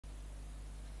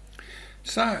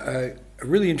Saw a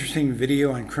really interesting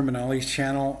video on CriminOlly's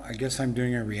channel. I guess I'm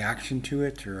doing a reaction to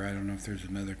it, or I don't know if there's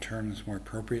another term that's more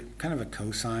appropriate. Kind of a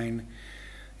cosign.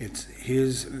 It's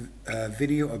his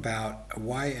video about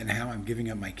why and how I'm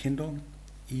giving up my Kindle.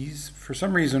 For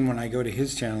some reason, when I go to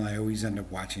his channel, I always end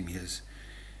up watching his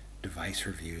device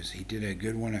reviews. He did a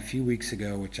good one a few weeks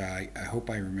ago, which I hope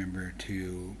I remember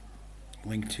to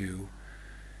link to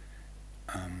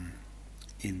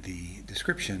in the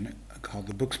description, called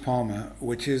the Books Palma,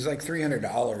 which is like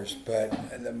 $300.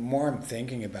 But the more I'm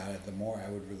thinking about it, the more I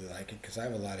would really like it because I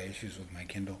have a lot of issues with my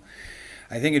Kindle.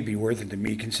 I think it'd be worth it to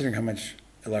me, considering how much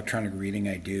electronic reading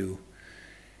I do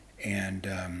and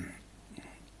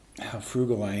how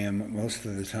frugal I am most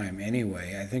of the time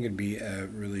anyway. I think it'd be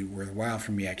really worthwhile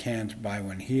for me. I can't buy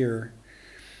one here.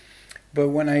 But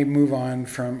when I move on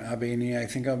from Albania, I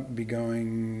think I'll be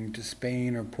going to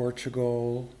Spain or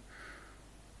Portugal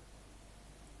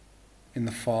in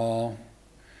the fall.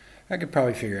 I could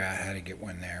probably figure out how to get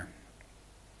one there.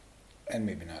 And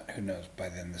maybe not. Who knows? By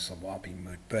then this will all be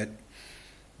moot. But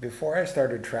before I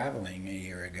started traveling a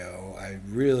year ago, I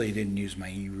really didn't use my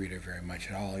e-reader very much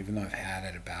at all, even though I've had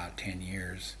it about 10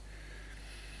 years.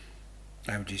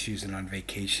 I would just use it on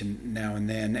vacation now and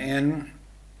then. And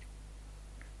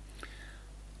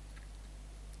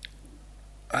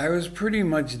I was pretty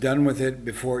much done with it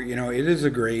before. It is a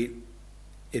great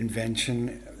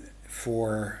invention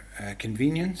for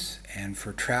convenience and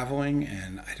for traveling,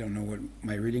 and I don't know what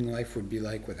my reading life would be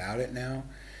like without it now.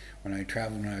 When I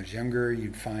traveled when I was younger,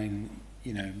 you'd find,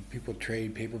 people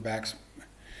trade paperbacks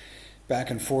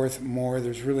back and forth more.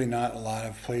 There's really not a lot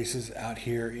of places out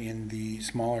here in the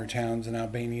smaller towns in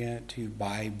Albania to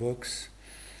buy books.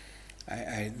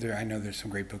 I know there's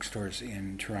some great bookstores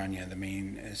in Tirana, the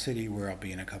main city, where I'll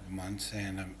be in a couple months,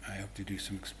 and I hope to do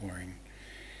some exploring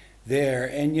there.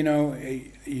 And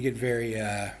you get very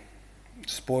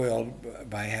spoiled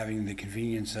by having the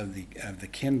convenience of the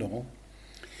Kindle.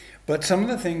 But some of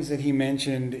the things that he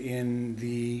mentioned in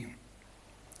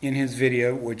his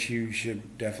video, which you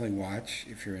should definitely watch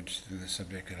if you're interested in the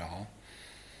subject at all,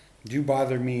 do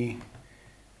bother me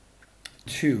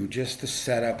too. Just the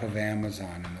setup of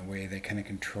Amazon and the way they kind of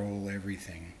control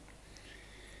everything.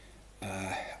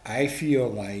 I feel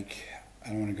like, I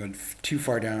don't want to go too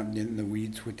far down in the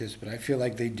weeds with this, but I feel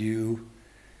like they do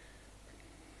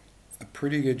a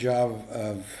pretty good job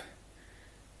of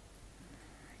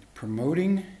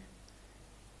promoting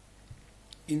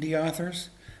indie authors,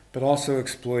 but also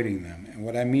exploiting them. And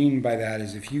what I mean by that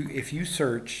is if you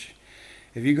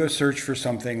go search for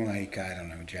something like, I don't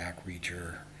know, Jack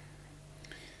Reacher,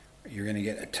 you're going to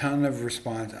get a ton of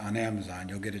response on Amazon.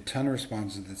 You'll get a ton of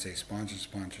responses that say sponsored,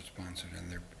 sponsored, sponsored, and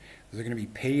they're going to be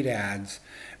paid ads.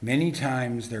 Many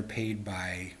times they're paid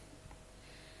by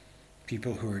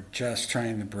people who are just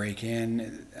trying to break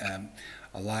in.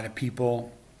 A lot of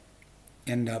people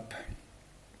end up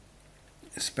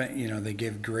they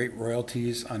give great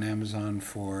royalties on Amazon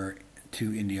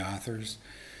to indie authors,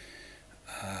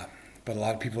 but a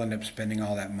lot of people end up spending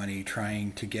all that money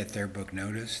trying to get their book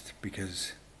noticed,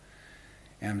 because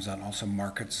Amazon also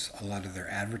markets a lot of their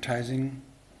advertising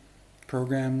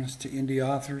programs to indie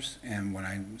authors. And when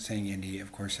I'm saying indie,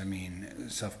 of course I mean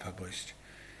self-published,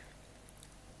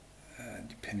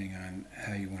 depending on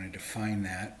how you want to define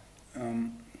that.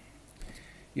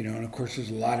 And of course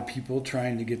there's a lot of people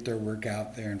trying to get their work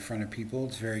out there in front of people.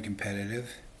 It's very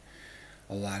competitive.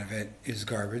 A lot of it is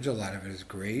garbage, a lot of it is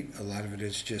great, a lot of it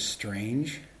is just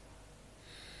strange,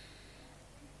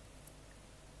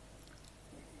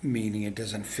 meaning it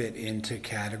doesn't fit into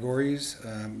categories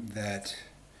that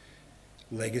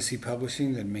legacy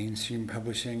publishing, that mainstream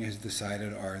publishing has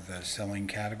decided are the selling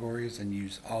categories.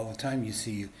 And all the time you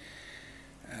see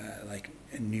like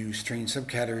new strange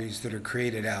subcategories that are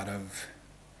created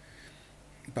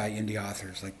by indie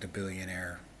authors, like the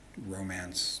billionaire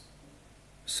romance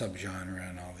subgenre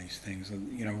and all these things.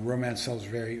 Romance sells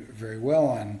very, very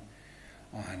well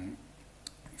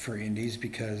for indies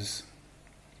because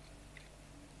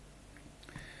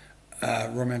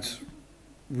romance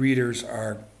readers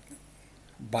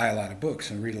buy a lot of books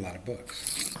and read a lot of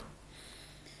books.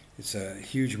 It's a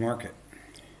huge market.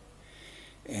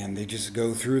 And they just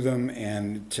go through them,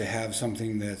 and to have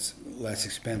something that's less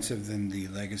expensive than the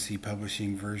legacy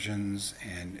publishing versions,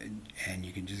 and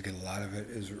you can just get a lot of it,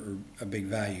 is a big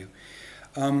value.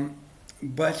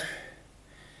 But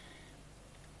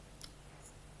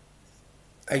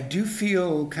I do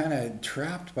feel kind of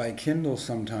trapped by Kindle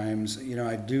sometimes.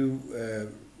 I do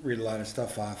read a lot of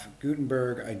stuff off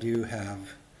Gutenberg. I do have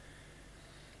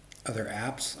other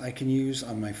apps I can use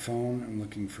on my phone. I'm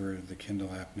looking for the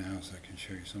Kindle app now so I can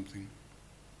show you something.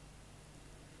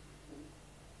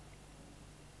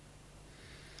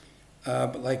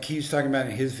 But like he was talking about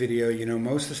in his video, you know,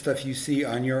 most of the stuff you see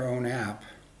on your own app,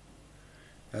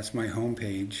 that's my home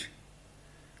page.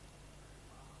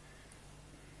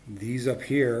 These up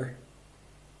here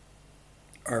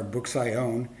are books I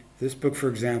own. This book, for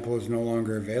example, is no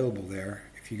longer available there.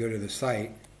 If you go to the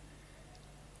site,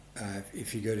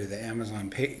 if you go to the Amazon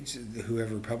page,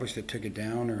 whoever published it took it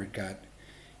down, or it got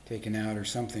taken out or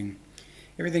something.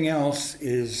 Everything else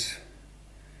is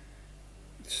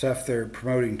stuff they're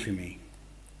promoting to me,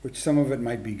 which some of it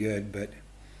might be good, but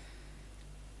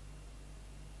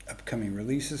upcoming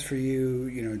releases for you,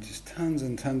 you know, just tons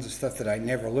and tons of stuff that I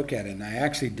never look at. And I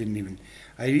actually didn't even,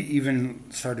 I even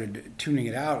started tuning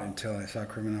it out until I saw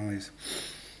CriminOlly's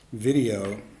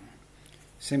video.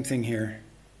 Same thing here.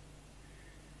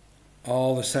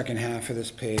 All the second half of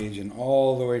this page and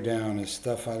all the way down is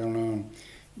stuff I don't own.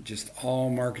 Just all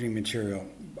marketing material.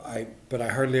 But I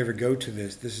hardly ever go to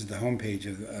this. This is the homepage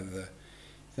of the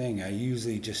thing. I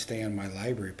usually just stay on my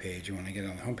library page, and when I get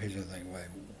on the homepage, I think, well,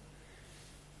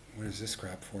 what is this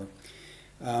crap for?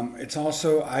 It's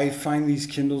also, I find these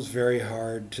Kindles very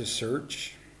hard to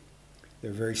search.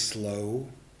 They're very slow.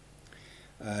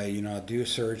 You know, I'll do a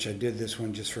search. I did this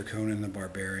one just for Conan the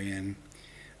Barbarian.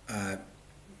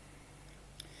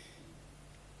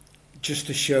 Just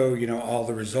to show, you know, all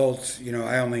the results. You know,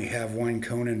 I only have one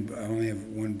Conan, I only have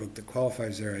one book that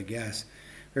qualifies there, I guess.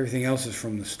 Everything else is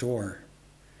from the store.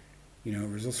 You know,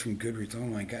 results from Goodreads. Oh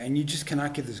my God. And you just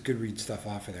cannot get this Goodreads stuff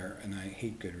off of there. And I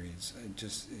hate Goodreads. It's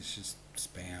just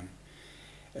spam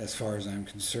as far as I'm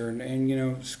concerned. And, you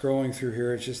know, scrolling through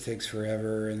here, it just takes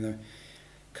forever. And the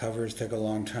covers take a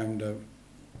long time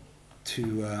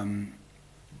to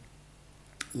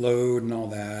load and all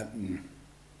that. And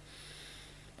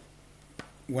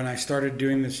when I started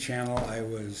doing this channel, I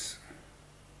was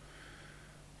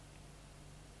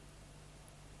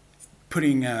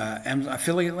putting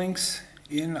affiliate links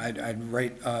in.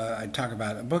 I'd talk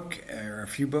about a book or a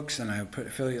few books, and I would put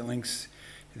affiliate links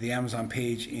to the Amazon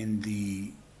page in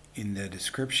the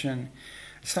description.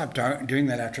 I stopped doing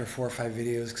that after 4 or 5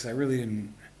 videos because I really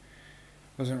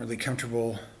wasn't really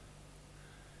comfortable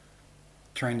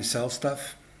trying to sell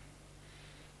stuff,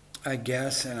 I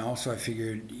guess. And also I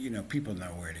figured, you know, people know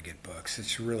where to get books.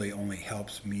 It's really only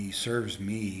helps me, serves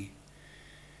me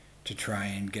to try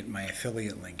and get my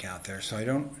affiliate link out there. So I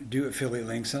don't do affiliate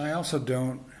links, and I also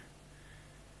don't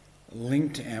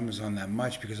link to Amazon that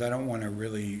much because I don't want to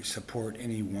really support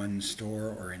any one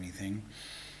store or anything.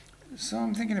 So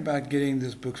I'm thinking about getting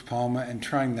this Books Palma and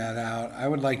trying that out. I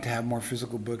would like to have more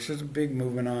physical books. There's a big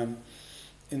movement on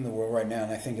in the world right now,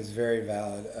 and I think it's very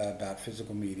valid about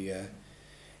physical media,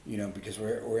 you know, because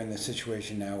we're in this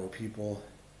situation now where people,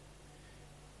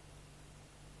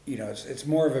 you know, it's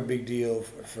more of a big deal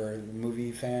for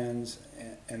movie fans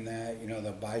and that, you know,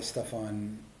 they'll buy stuff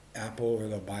on Apple or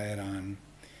they'll buy it on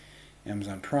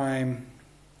Amazon Prime,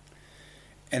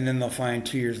 and then they'll find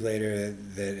 2 years later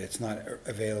that it's not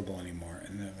available anymore.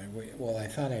 And they're like, wait, well, I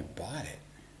thought I bought it.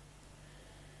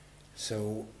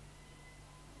 So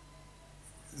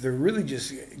they're really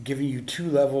just giving you 2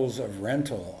 levels of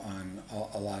rental on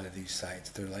a lot of these sites.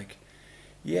 They're like,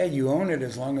 yeah, you own it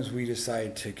as long as we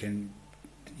decide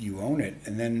you own it,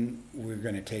 and then we're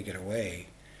going to take it away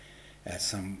at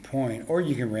some point. Or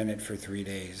you can rent it for 3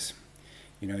 days.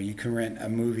 You know, you can rent a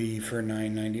movie for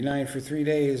 $9.99 for 3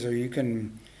 days, or you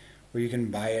can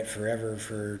buy it forever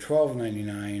for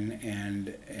 $12.99,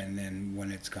 and then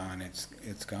when it's gone, it's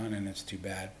gone, and it's too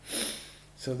bad.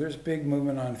 So there's big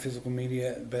movement on physical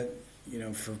media, but, you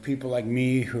know, for people like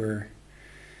me who are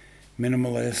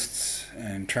minimalists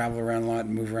and travel around a lot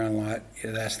and move around a lot, yeah,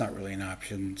 that's not really an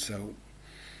option. So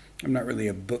I'm not really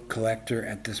a book collector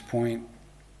at this point.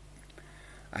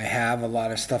 I have a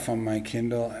lot of stuff on my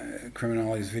Kindle.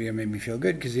 CriminOlly's video made me feel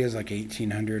good because he has like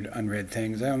 1,800 unread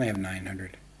things. I only have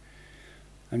 900.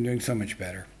 I'm doing so much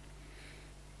better.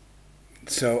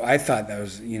 So I thought that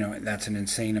was, you know, that's an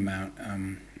insane amount.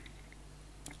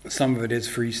 Some of it is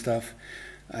free stuff.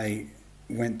 I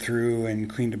went through and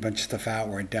cleaned a bunch of stuff out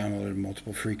where I downloaded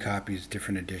multiple free copies,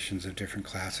 different editions of different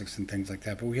classics and things like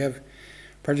that. But we have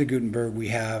Project Gutenberg, we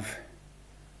have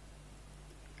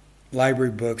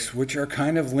library books, which are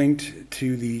kind of linked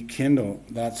to the Kindle.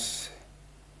 That's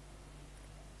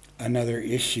another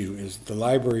issue, is the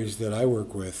libraries that I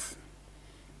work with,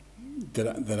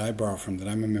 that I borrow from, that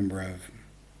I'm a member of,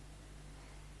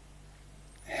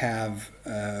 have,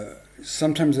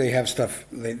 sometimes they have stuff,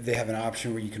 they have an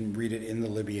option where you can read it in the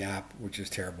Libby app, which is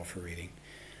terrible for reading.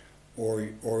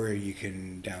 Or you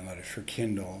can download it for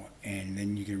Kindle, and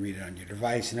then you can read it on your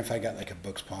device. And if I got like a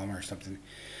Books Palma or something,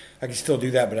 I could still do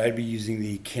that, but I'd be using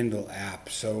the Kindle app.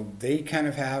 So they kind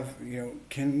of have,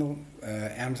 Kindle,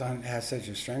 Amazon has such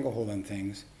a stranglehold on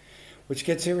things, which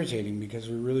gets irritating because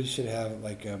we really should have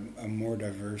like a more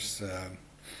diverse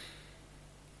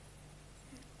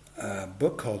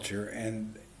book culture.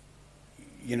 And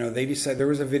they decided, there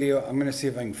was a video, I'm going to see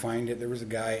if I can find it. There was a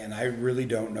guy, and I really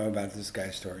don't know about this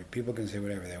guy's story. People can say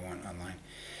whatever they want online.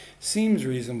 Seems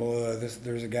reasonable.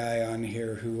 There's a guy on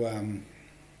here who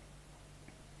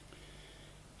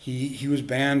he was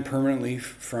banned permanently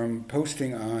from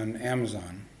posting on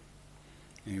Amazon,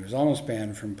 and he was almost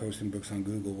banned from posting books on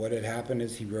Google. What had happened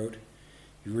is he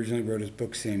originally wrote his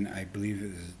books in, I believe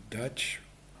it was Dutch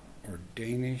or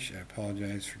Danish. I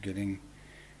apologize for getting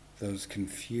those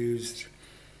confused.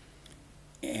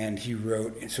 And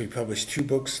so he published 2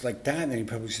 books like that, and then he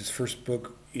published his first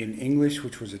book in English,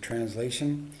 which was a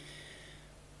translation.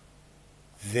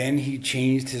 Then he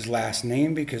changed his last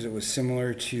name because it was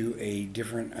similar to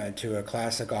to a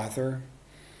classic author.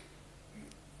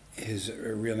 His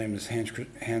real name is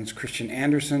Hans Christian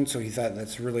Andersen, so he thought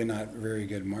that's really not very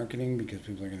good marketing because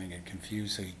people are going to get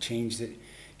confused, so he changed it.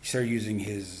 He started using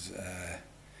his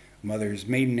mother's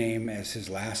maiden name as his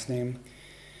last name.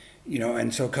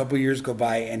 And so a couple of years go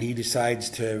by, and he decides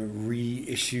to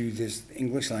reissue this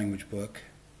English language book.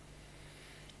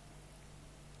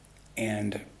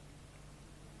 And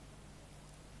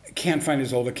can't find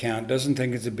his old account, doesn't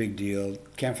think it's a big deal,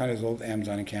 can't find his old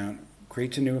Amazon account,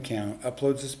 creates a new account,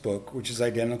 uploads this book, which is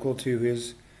identical to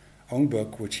his own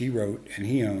book, which he wrote and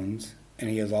he owns, and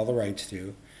he has all the rights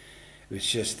to. It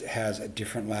just has a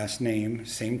different last name,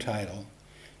 same title,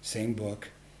 same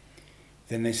book.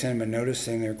 Then they send him a notice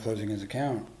saying they're closing his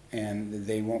account, and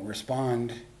they won't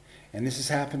respond. And this has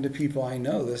happened to people I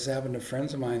know. This has happened to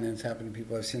friends of mine, and it's happened to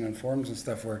people I've seen on forums and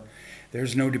stuff where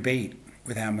there's no debate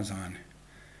with Amazon.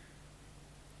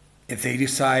 If they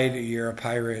decide you're a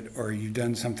pirate or you've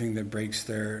done something that breaks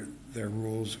their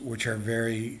rules, which are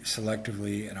very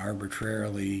selectively and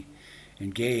arbitrarily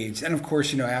engaged, and of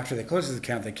course, after they closed his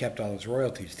account, they kept all his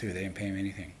royalties too. They didn't pay him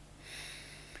anything.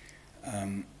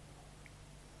 And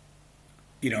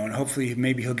hopefully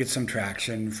maybe he'll get some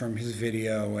traction from his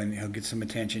video and he'll get some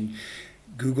attention.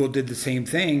 Google did the same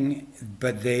thing,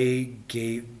 but they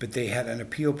had an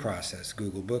appeal process.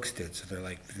 Google Books did, so they're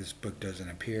like, this book doesn't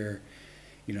appear.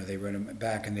 They wrote him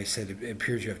back and they said, it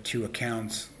appears you have 2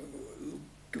 accounts.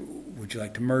 Would you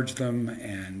like to merge them?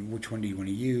 And which one do you want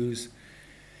to use?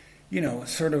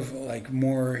 Sort of like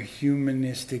more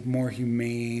humanistic, more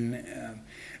humane.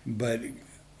 But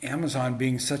Amazon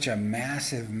being such a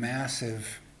massive,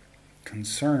 massive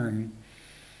concern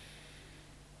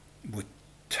with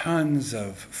tons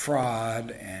of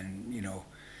fraud and,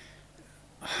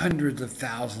 hundreds of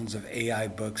thousands of AI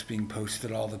books being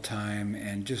posted all the time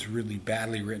and just really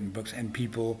badly written books and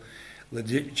people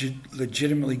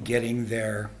legitimately getting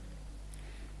their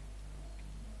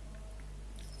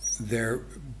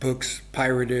books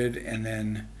pirated and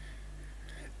then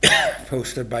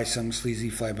posted by some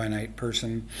sleazy fly-by-night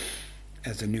person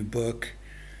as a new book.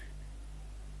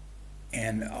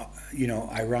 And,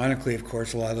 ironically, of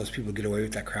course, a lot of those people get away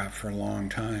with that crap for a long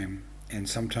time. And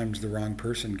sometimes the wrong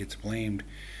person gets blamed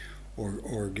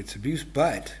or gets abused.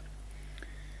 But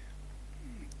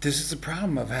this is the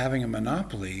problem of having a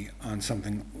monopoly on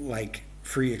something like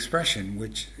free expression,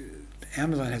 which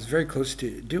Amazon has very close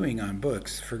to doing on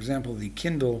books. For example, the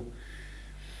Kindle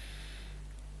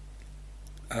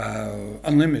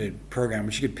unlimited program,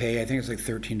 which you could pay, I think it's like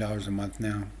 $13 a month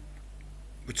now,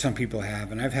 which some people have,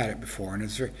 and I've had it before, and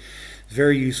it's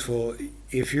very useful.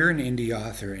 If you're an indie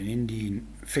author, an indie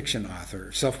fiction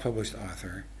author, self-published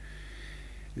author,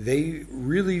 they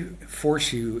really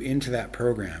force you into that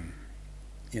program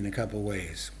in a couple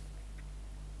ways.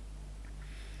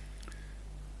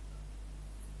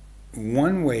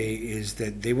 One way is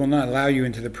that they will not allow you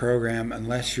into the program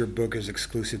unless your book is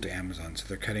exclusive to Amazon, so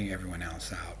they're cutting everyone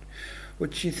else out.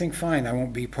 Which you think, fine, I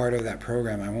won't be part of that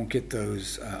program. I won't get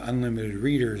those unlimited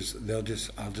readers.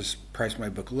 I'll just price my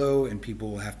book low, and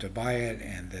people will have to buy it,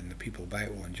 and then the people who buy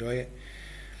it will enjoy it.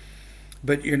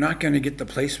 But you're not going to get the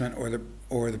placement or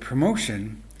the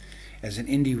promotion as an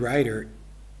indie writer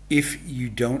if you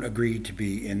don't agree to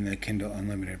be in the Kindle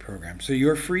Unlimited program. So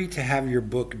you're free to have your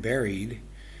book buried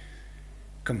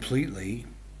completely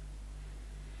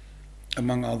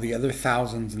among all the other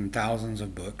thousands and thousands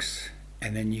of books,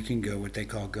 and then you can go what they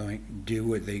call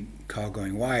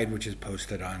going wide, which is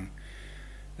posted on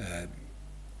the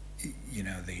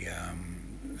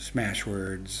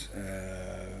Smashwords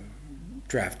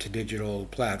draft to digital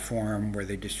platform where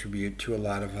they distribute to a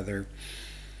lot of other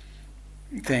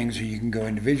things, or you can go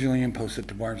individually and post it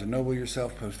to Barnes & Noble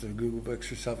yourself, post it to Google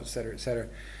Books yourself, et cetera, et cetera.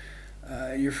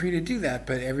 You're free to do that,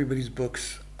 but everybody's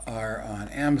books are on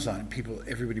Amazon.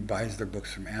 Everybody buys their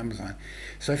books from Amazon.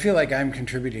 So I feel like I'm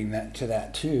contributing to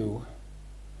that too,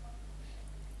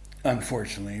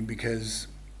 unfortunately, because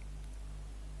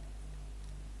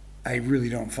I really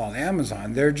don't follow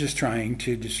Amazon. They're just trying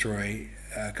to destroy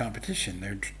competition.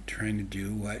 They're trying to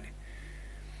do what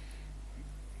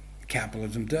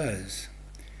capitalism does,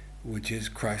 which is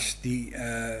crush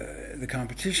the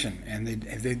competition, and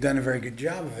they've done a very good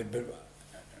job of it. But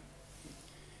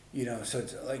so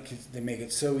it's like they make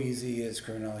it so easy, as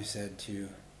CriminOlly said, to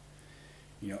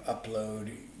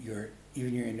upload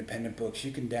even your independent books.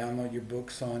 You can download your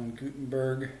books on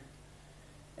Gutenberg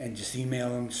and just email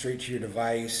them straight to your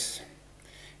device.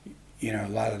 A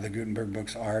lot of the Gutenberg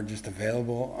books are just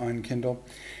available on Kindle.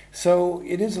 So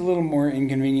it is a little more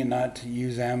inconvenient not to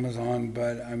use Amazon,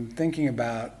 but I'm thinking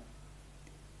about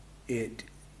it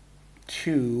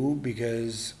too,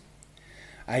 because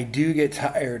I do get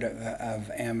tired of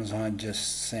Amazon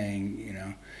just saying,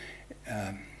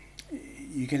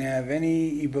 you can have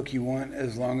any ebook you want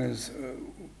as long as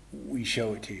we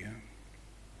show it to you.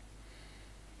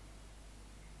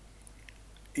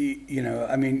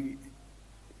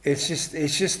 It's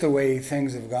just the way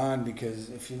things have gone, because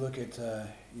if you look at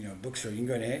bookstore, you can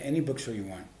go to any bookstore you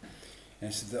want, and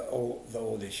it's the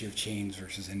old issue of chains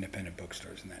versus independent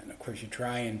bookstores and that. And of course, you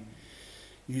try and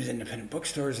use independent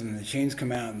bookstores, and then the chains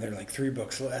come out and they're like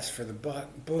 $3 less for the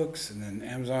books, and then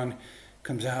Amazon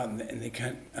comes out and they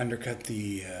undercut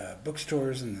the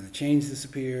bookstores, and then the chains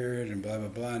disappeared, and blah blah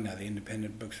blah. Now the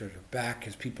independent bookstores are back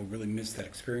because people really miss that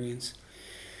experience.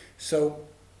 So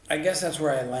I guess that's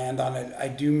where I land on it. I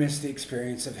do miss the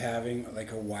experience of having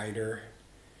like a wider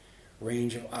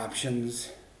range of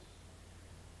options.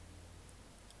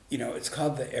 It's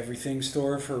called the everything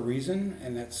store for a reason,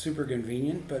 and that's super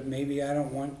convenient, but maybe I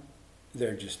don't want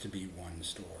there just to be one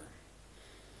store.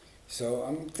 So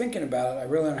I'm thinking about it. I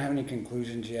really don't have any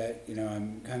conclusions yet.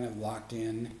 I'm kind of locked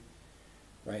in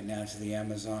right now to the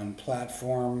Amazon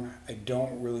platform. I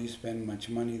don't really spend much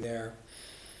money there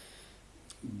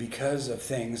because of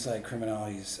things like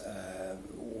CriminOlly's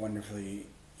wonderfully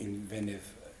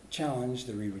inventive challenge,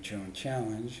 the Read What You Own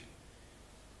challenge,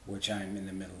 which I'm in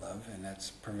the middle of, and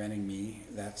that's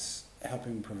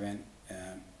helping prevent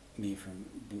me from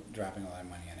dropping a lot of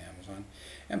money on Amazon.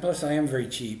 And plus, I am very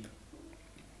cheap,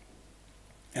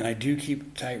 and I do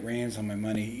keep tight reins on my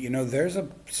money. There's a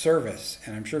service,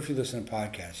 and I'm sure if you listen to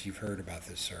podcasts, you've heard about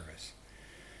this service.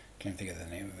 Can't think of the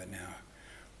name of it now,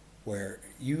 where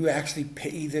you actually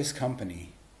pay this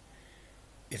company.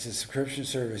 It's a subscription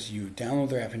service. You download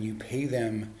their app and you pay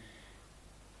them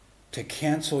to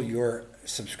cancel your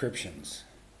subscriptions.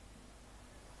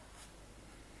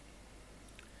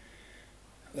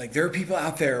 Like, there are people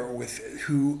out there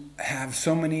who have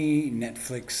so many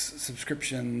Netflix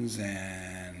subscriptions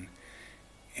and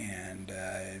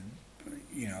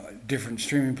different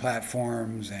streaming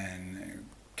platforms and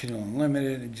Kindle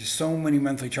Unlimited, and just so many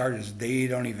monthly charges, they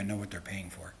don't even know what they're paying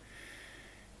for.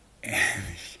 And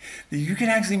you can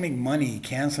actually make money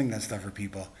canceling that stuff for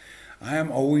people. I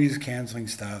am always canceling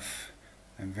stuff.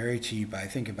 I'm very cheap. I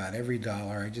think about every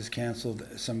dollar. I just canceled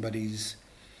somebody's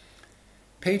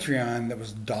Patreon that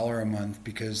was $1 a month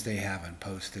because they haven't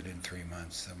posted in 3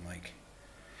 months. I'm like,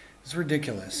 it's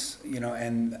ridiculous,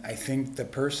 and I think the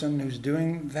person who's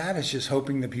doing that is just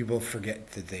hoping that people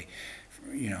forget that they,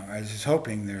 I was just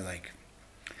hoping they're like,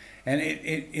 and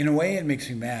it in a way it makes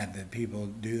me mad that people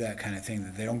do that kind of thing,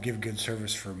 that they don't give good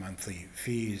service for monthly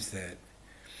fees.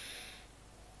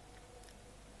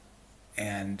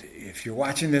 And if you're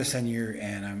watching this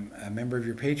and I'm a member of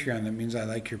your Patreon, that means I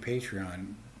like your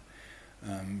Patreon.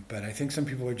 But I think some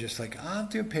people are just like, I'll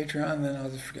do a Patreon, and then I'll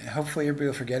just forget. Hopefully everybody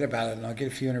will forget about it, and I'll get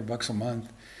a few $100 a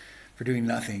month for doing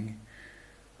nothing.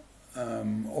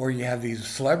 Or you have these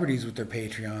celebrities with their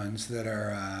Patreons that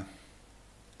are,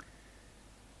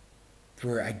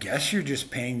 where I guess you're just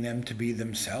paying them to be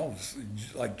themselves,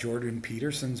 like Jordan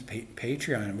Peterson's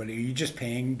Patreon. But are you just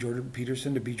paying Jordan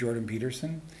Peterson to be Jordan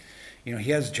Peterson?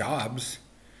 He has jobs.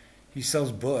 He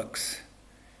sells books.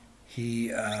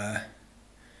 He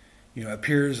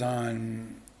appears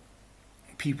on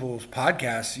people's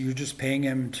podcasts. You're just paying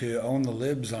him to own the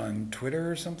libs on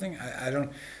Twitter or something. I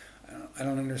don't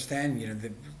understand.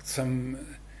 That some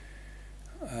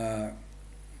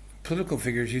political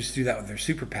figures used to do that with their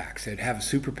super PACs. They'd have a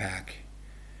super PAC,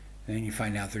 and then you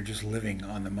find out they're just living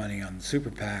on the money on the super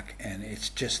PAC, and it's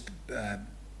just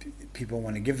people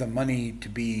want to give them money to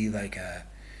be like a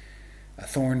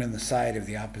thorn in the side of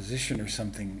the opposition or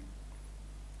something.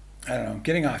 I don't know,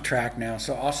 getting off track now,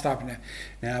 so I'll stop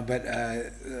now. But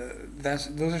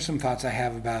those are some thoughts I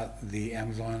have about the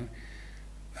Amazon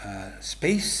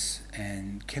space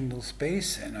and Kindle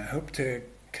space, and I hope to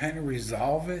kind of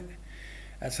resolve it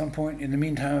at some point. In the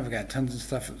meantime, I've got tons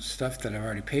of stuff that I've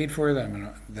already paid for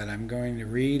that I'm going to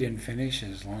read and finish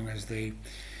as long as they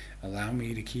allow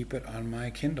me to keep it on my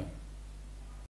Kindle.